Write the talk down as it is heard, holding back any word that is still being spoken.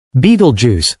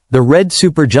Betelgeuse, the red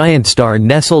supergiant star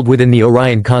nestled within the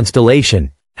Orion constellation,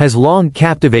 has long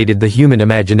captivated the human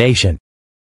imagination.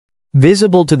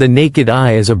 Visible to the naked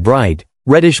eye as a bright,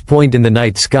 reddish point in the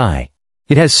night sky,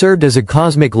 it has served as a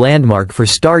cosmic landmark for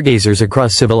stargazers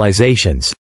across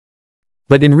civilizations.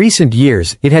 But in recent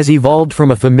years, it has evolved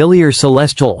from a familiar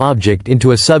celestial object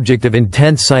into a subject of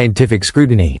intense scientific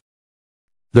scrutiny.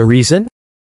 The reason?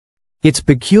 Its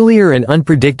peculiar and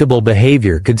unpredictable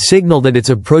behavior could signal that it's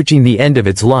approaching the end of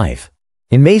its life,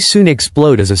 and may soon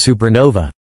explode as a supernova.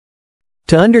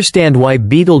 To understand why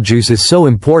Betelgeuse is so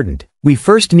important, we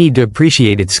first need to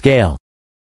appreciate its scale.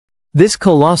 This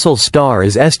colossal star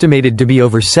is estimated to be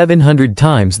over 700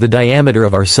 times the diameter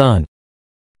of our Sun.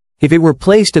 If it were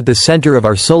placed at the center of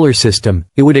our solar system,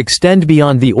 it would extend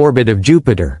beyond the orbit of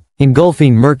Jupiter,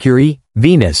 engulfing Mercury,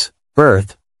 Venus,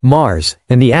 Earth, Mars,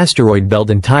 and the asteroid belt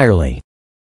entirely.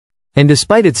 And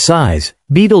despite its size,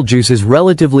 Betelgeuse is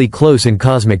relatively close in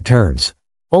cosmic terms,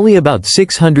 only about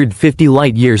 650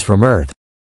 light-years from Earth.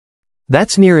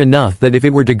 That's near enough that if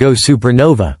it were to go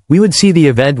supernova, we would see the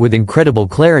event with incredible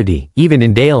clarity, even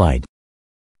in daylight.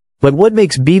 But what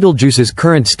makes Betelgeuse's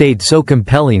current state so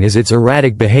compelling is its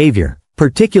erratic behavior,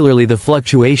 particularly the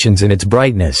fluctuations in its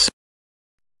brightness.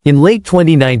 In late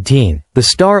 2019, the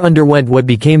star underwent what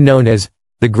became known as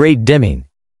the Great Dimming.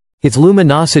 Its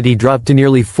luminosity dropped to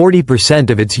nearly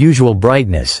 40% of its usual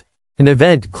brightness, an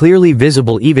event clearly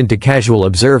visible even to casual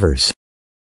observers.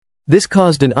 This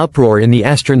caused an uproar in the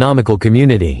astronomical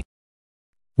community.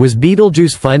 Was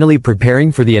Betelgeuse finally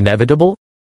preparing for the inevitable?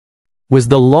 Was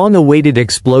the long-awaited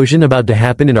explosion about to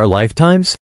happen in our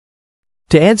lifetimes?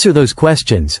 To answer those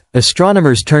questions,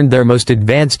 astronomers turned their most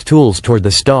advanced tools toward the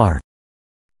star.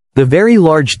 The Very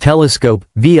Large Telescope,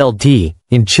 VLT,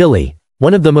 in Chile,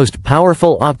 one of the most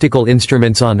powerful optical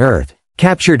instruments on Earth,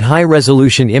 captured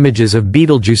high-resolution images of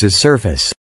Betelgeuse's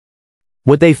surface.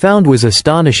 What they found was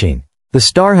astonishing. The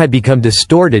star had become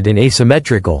distorted and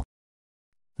asymmetrical.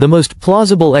 The most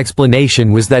plausible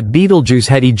explanation was that Betelgeuse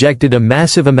had ejected a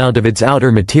massive amount of its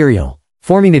outer material,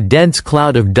 forming a dense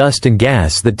cloud of dust and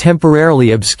gas that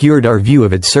temporarily obscured our view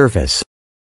of its surface.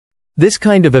 This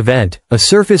kind of event, a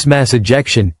surface mass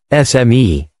ejection,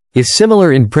 SME, is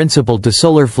similar in principle to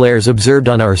solar flares observed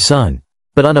on our Sun,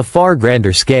 but on a far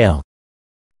grander scale.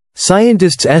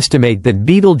 Scientists estimate that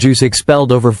Betelgeuse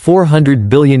expelled over 400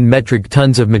 billion metric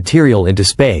tons of material into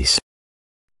space.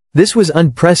 This was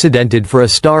unprecedented for a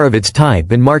star of its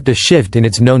type and marked a shift in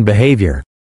its known behavior.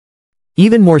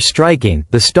 Even more striking,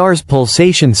 the star's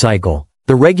pulsation cycle,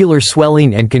 the regular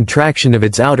swelling and contraction of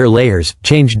its outer layers,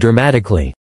 changed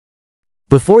dramatically.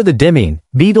 Before the dimming,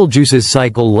 Betelgeuse's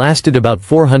cycle lasted about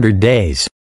 400 days.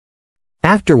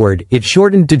 Afterward, it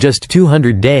shortened to just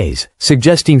 200 days,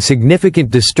 suggesting significant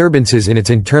disturbances in its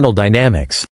internal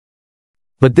dynamics.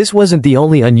 But this wasn't the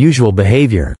only unusual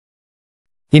behavior.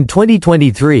 In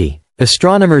 2023,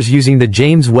 astronomers using the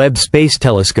James Webb Space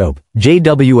Telescope,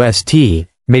 JWST,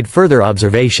 made further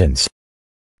observations.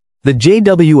 The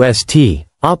JWST,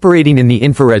 operating in the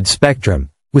infrared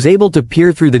spectrum, was able to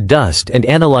peer through the dust and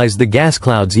analyze the gas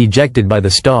clouds ejected by the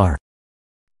star.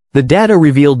 The data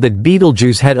revealed that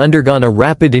Betelgeuse had undergone a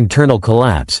rapid internal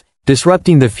collapse,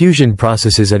 disrupting the fusion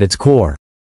processes at its core.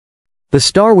 The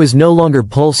star was no longer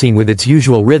pulsing with its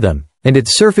usual rhythm, and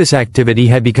its surface activity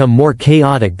had become more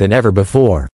chaotic than ever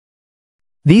before.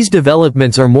 These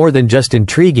developments are more than just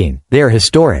intriguing, they are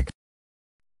historic.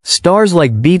 Stars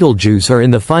like Betelgeuse are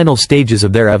in the final stages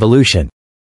of their evolution.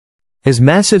 As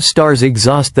massive stars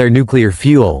exhaust their nuclear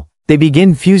fuel, they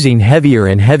begin fusing heavier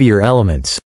and heavier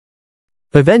elements.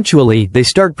 Eventually, they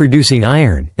start producing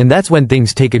iron, and that's when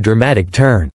things take a dramatic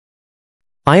turn.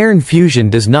 Iron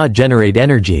fusion does not generate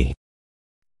energy.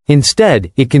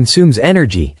 Instead, it consumes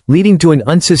energy, leading to an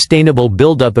unsustainable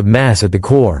buildup of mass at the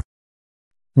core.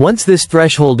 Once this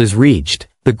threshold is reached,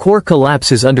 the core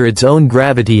collapses under its own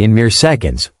gravity in mere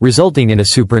seconds, resulting in a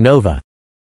supernova.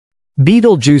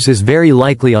 Betelgeuse is very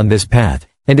likely on this path,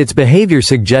 and its behavior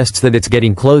suggests that it's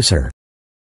getting closer.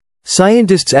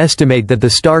 Scientists estimate that the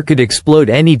star could explode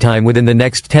anytime within the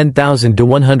next 10,000 to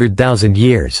 100,000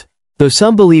 years, though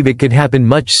some believe it could happen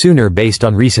much sooner based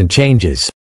on recent changes.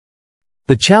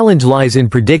 The challenge lies in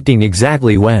predicting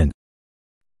exactly when.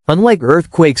 Unlike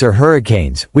earthquakes or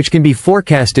hurricanes, which can be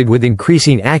forecasted with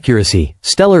increasing accuracy,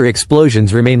 stellar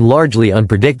explosions remain largely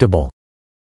unpredictable.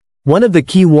 One of the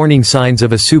key warning signs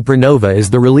of a supernova is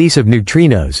the release of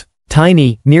neutrinos,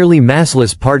 tiny, nearly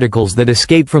massless particles that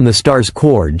escape from the star's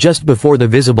core just before the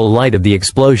visible light of the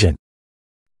explosion.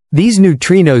 These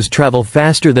neutrinos travel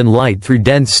faster than light through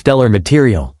dense stellar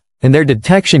material, and their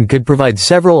detection could provide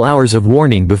several hours of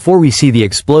warning before we see the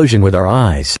explosion with our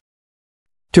eyes.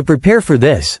 To prepare for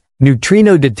this,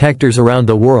 neutrino detectors around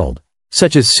the world,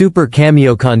 such as Super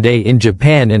Kamiokande in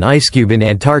Japan and IceCube in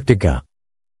Antarctica,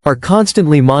 are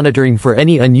constantly monitoring for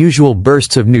any unusual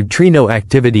bursts of neutrino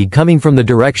activity coming from the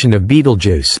direction of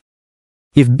Betelgeuse.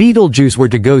 If Betelgeuse were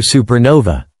to go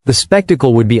supernova, the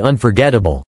spectacle would be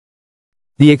unforgettable.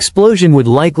 The explosion would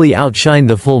likely outshine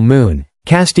the full moon,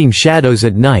 casting shadows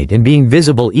at night and being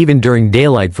visible even during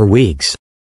daylight for weeks.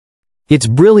 Its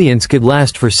brilliance could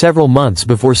last for several months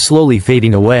before slowly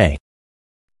fading away.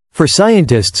 For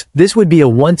scientists, this would be a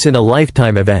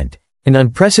once-in-a-lifetime event, an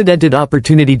unprecedented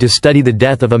opportunity to study the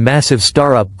death of a massive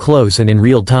star up close and in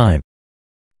real time.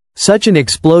 Such an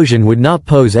explosion would not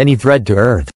pose any threat to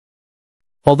Earth.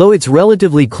 Although it's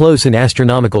relatively close in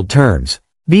astronomical terms,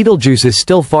 Betelgeuse is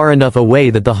still far enough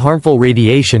away that the harmful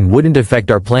radiation wouldn't affect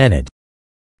our planet.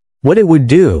 What it would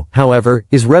do, however,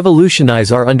 is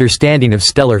revolutionize our understanding of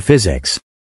stellar physics.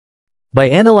 By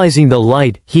analyzing the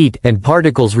light, heat, and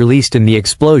particles released in the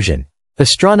explosion,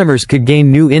 astronomers could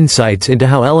gain new insights into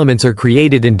how elements are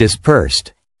created and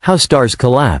dispersed, how stars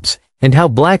collapse, and how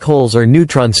black holes or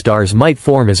neutron stars might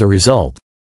form as a result.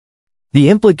 The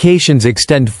implications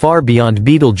extend far beyond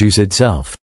Betelgeuse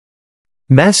itself.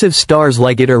 Massive stars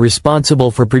like it are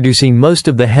responsible for producing most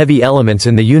of the heavy elements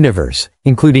in the universe,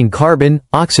 including carbon,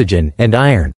 oxygen, and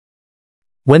iron.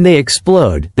 When they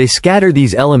explode, they scatter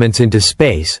these elements into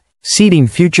space, seeding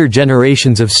future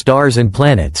generations of stars and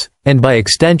planets, and by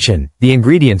extension, the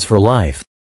ingredients for life.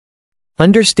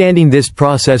 Understanding this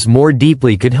process more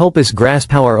deeply could help us grasp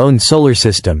how our own solar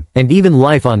system, and even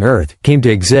life on Earth, came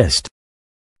to exist.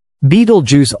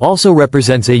 Betelgeuse also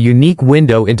represents a unique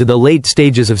window into the late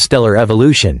stages of stellar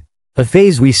evolution, a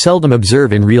phase we seldom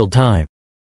observe in real time.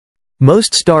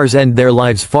 Most stars end their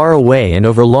lives far away and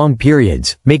over long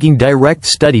periods, making direct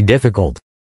study difficult.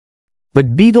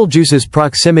 But Betelgeuse's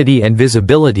proximity and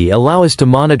visibility allow us to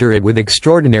monitor it with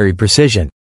extraordinary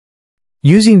precision.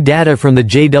 Using data from the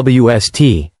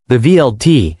JWST, the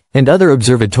VLT, and other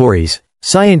observatories,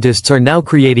 scientists are now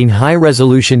creating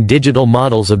high-resolution digital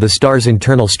models of the star's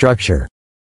internal structure.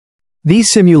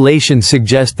 These simulations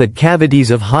suggest that cavities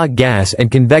of hot gas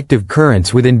and convective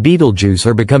currents within Betelgeuse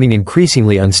are becoming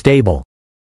increasingly unstable.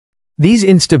 These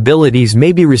instabilities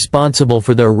may be responsible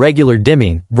for the irregular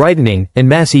dimming, brightening, and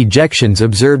mass ejections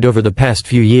observed over the past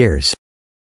few years.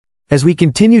 As we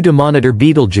continue to monitor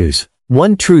Betelgeuse,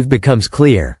 one truth becomes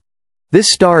clear.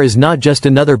 This star is not just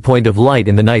another point of light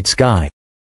in the night sky.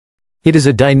 It is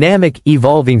a dynamic,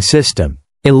 evolving system,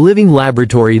 a living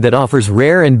laboratory that offers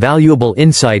rare and valuable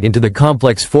insight into the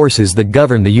complex forces that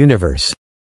govern the universe.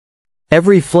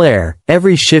 Every flare,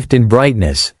 every shift in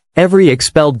brightness, every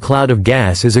expelled cloud of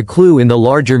gas is a clue in the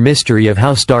larger mystery of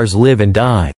how stars live and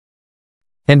die.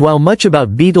 And while much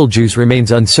about Betelgeuse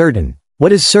remains uncertain,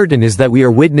 what is certain is that we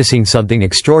are witnessing something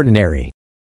extraordinary.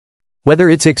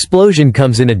 Whether its explosion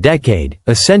comes in a decade,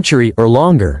 a century, or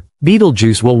longer,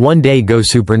 Betelgeuse will one day go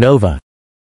supernova.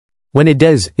 When it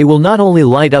does, it will not only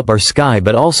light up our sky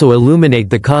but also illuminate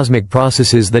the cosmic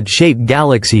processes that shape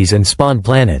galaxies and spawn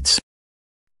planets.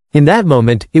 In that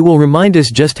moment, it will remind us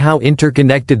just how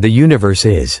interconnected the universe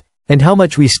is, and how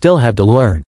much we still have to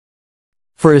learn.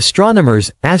 For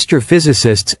astronomers,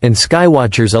 astrophysicists, and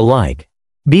skywatchers alike,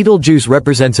 Betelgeuse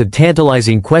represents a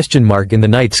tantalizing question mark in the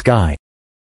night sky.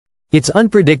 Its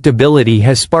unpredictability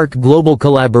has sparked global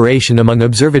collaboration among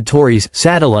observatories,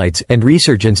 satellites, and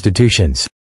research institutions.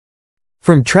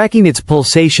 From tracking its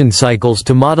pulsation cycles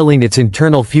to modeling its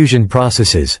internal fusion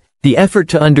processes, the effort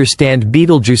to understand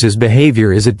Betelgeuse's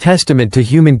behavior is a testament to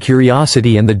human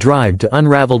curiosity and the drive to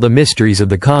unravel the mysteries of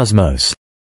the cosmos.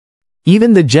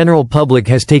 Even the general public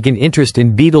has taken interest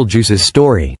in Betelgeuse's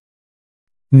story.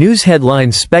 News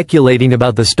headlines speculating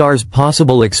about the star's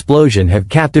possible explosion have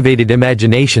captivated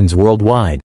imaginations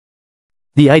worldwide.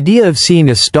 The idea of seeing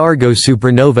a star go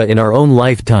supernova in our own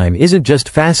lifetime isn't just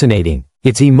fascinating,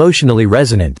 it's emotionally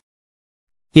resonant.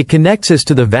 It connects us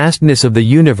to the vastness of the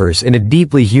universe in a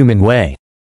deeply human way.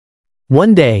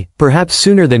 One day, perhaps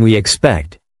sooner than we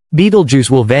expect, Betelgeuse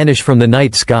will vanish from the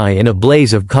night sky in a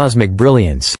blaze of cosmic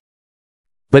brilliance.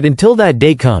 But until that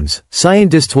day comes,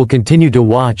 scientists will continue to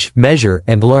watch, measure,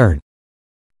 and learn.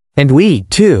 And we,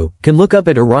 too, can look up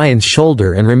at Orion's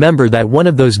shoulder and remember that one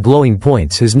of those glowing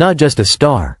points is not just a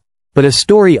star, but a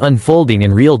story unfolding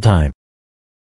in real time.